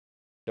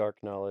dark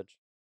knowledge.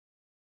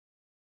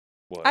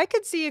 What? I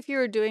could see if you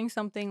were doing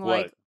something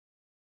like What?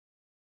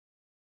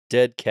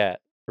 Dead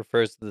cat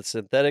refers to the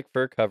synthetic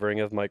fur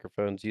covering of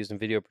microphones used in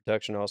video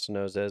production, also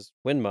known as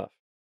wind muff.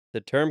 The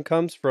term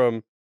comes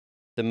from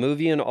the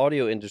movie and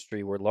audio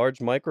industry, where large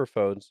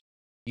microphones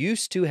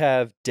used to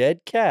have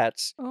dead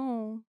cats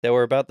oh, that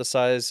were about the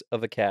size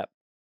of a cap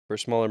for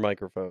smaller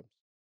microphones.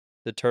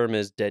 The term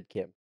is dead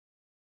Kim.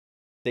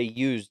 They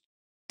used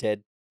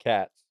dead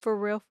cats for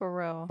real, for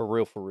real. for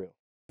real, for real.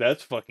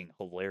 That's fucking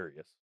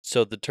hilarious.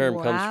 So the term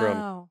comes from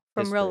Wow.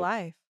 From real history.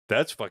 life.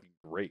 That's fucking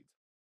great.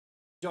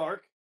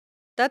 Dark.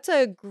 That's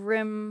a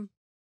grim.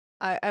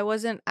 I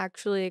wasn't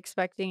actually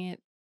expecting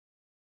it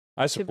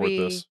I to support be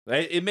this.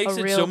 It makes a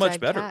it real so much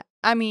dead better. cat.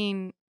 I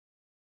mean,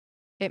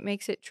 it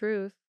makes it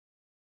truth.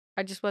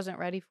 I just wasn't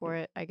ready for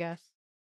it, I guess.